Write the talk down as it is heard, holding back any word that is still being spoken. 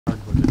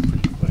hard was it for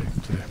you to play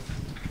today?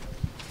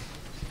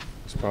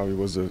 This probably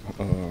was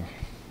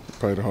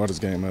probably the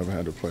hardest game I ever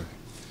had to play.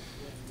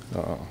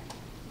 I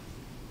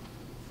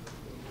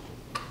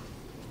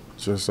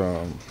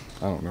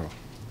don't know.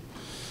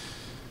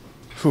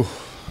 Whew.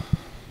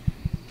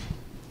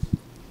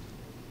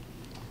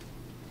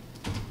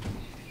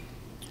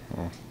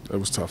 It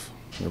was tough.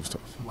 It was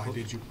tough. Why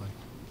did you play?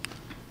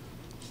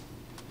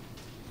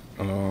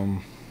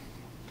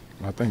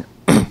 I think,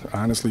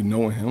 honestly,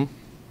 knowing him,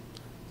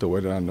 the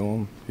way that I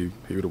know him,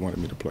 he would have wanted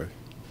me to play.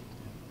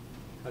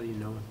 How do you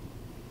know him?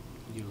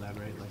 Can you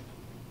elaborate, like,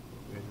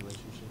 your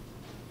relationship?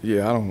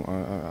 Yeah, I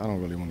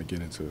don't really want to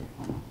get into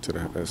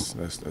that.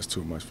 That's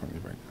too much for me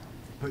right now.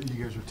 But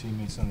you guys were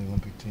teammates on the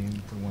Olympic team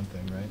for one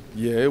thing, right?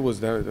 Yeah, it was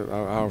that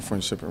our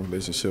friendship and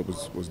relationship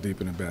was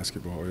deeper than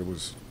basketball. It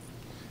was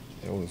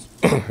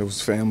it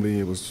was family.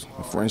 It was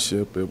a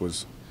friendship. It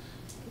was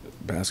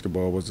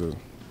basketball was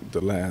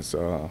the last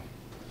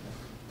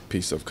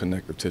piece of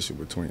connective tissue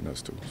between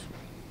us two.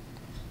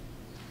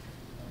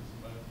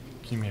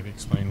 Can you maybe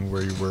explain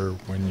where you were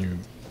when you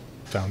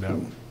found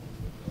out?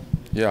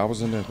 Yeah, I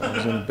was in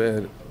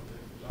bed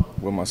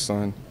with my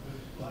son.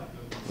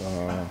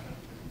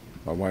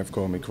 My wife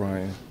called me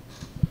crying.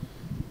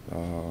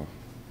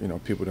 You know,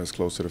 people that's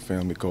close to the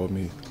family called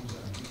me.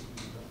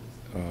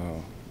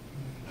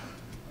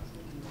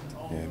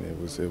 And it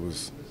was,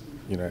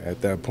 you know,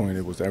 at that point,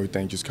 it was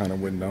everything just kind of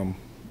went numb,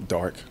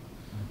 dark.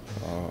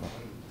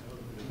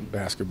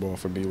 Basketball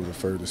for me was the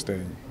furthest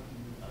thing,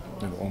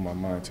 you know, on my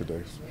mind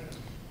today.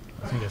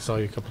 I think I saw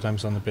you a couple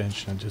times on the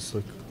bench and just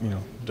look, you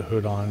know, the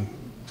hood on.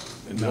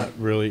 Not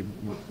really.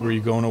 Were you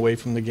going away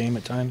from the game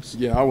at times?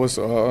 Yeah, I was.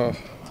 I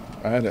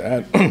had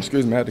to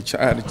excuse me. I had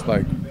to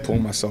like pull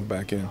myself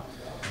back in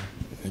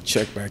and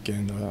check back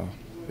in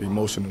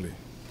emotionally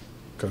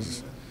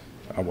because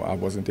I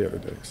wasn't there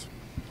today. So.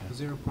 Was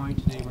there a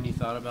point today when you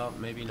thought about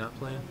maybe not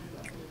playing?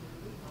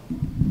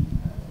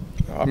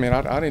 I mean,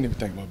 I didn't even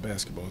think about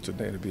basketball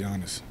today, to be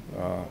honest.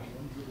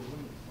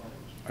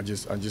 I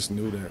just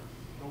knew that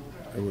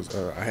it was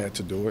I had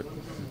to do it.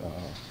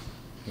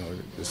 You know,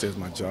 this is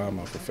my job,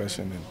 my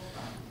profession,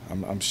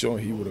 and I'm sure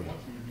he would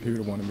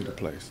have wanted me to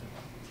play. So.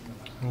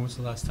 When was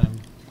the last time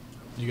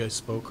you guys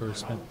spoke or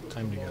spent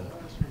time together?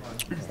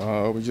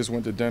 We just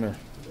went to dinner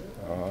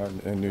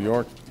in New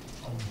York.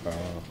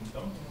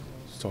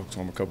 Talked to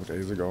him a couple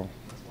days ago.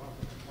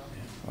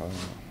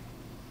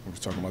 We were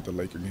talking about the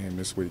Laker game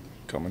this week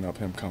coming up,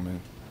 him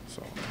coming.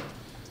 So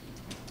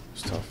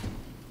it's tough.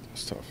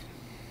 It's tough.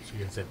 So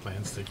you guys had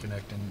plans to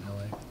connect in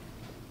LA?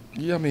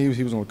 Yeah, I mean,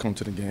 he was going to come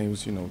to the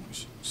games, you know,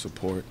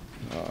 support.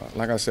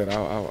 Like I said,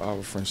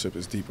 our friendship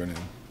is deeper than,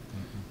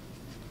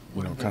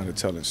 you know, kind of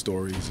telling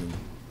stories and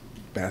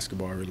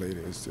basketball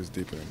related. It's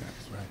deeper than that.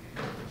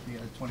 Right. You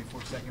got a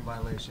 24-second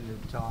violation.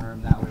 You're telling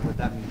him that way. What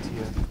that mean to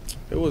you?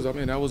 It was. I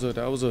mean, that was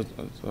a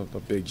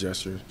big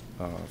gesture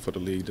for the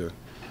league to,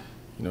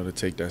 you know, to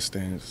take that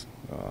stance.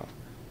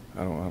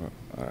 I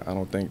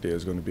don't think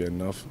there's going to be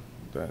enough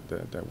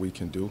that we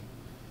can do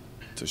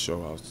to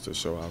show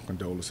our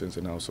condolences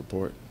and our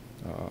support.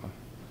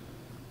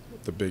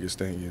 The biggest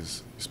thing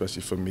is,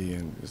 especially for me,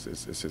 and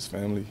is his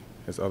family,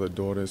 his other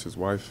daughters, his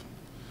wife,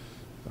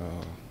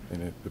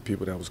 and the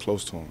people that was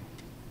close to him.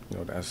 You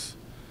know, that's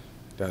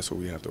what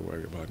we have to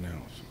worry about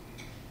now.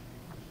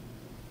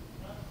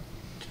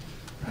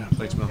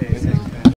 Thanks, Mel.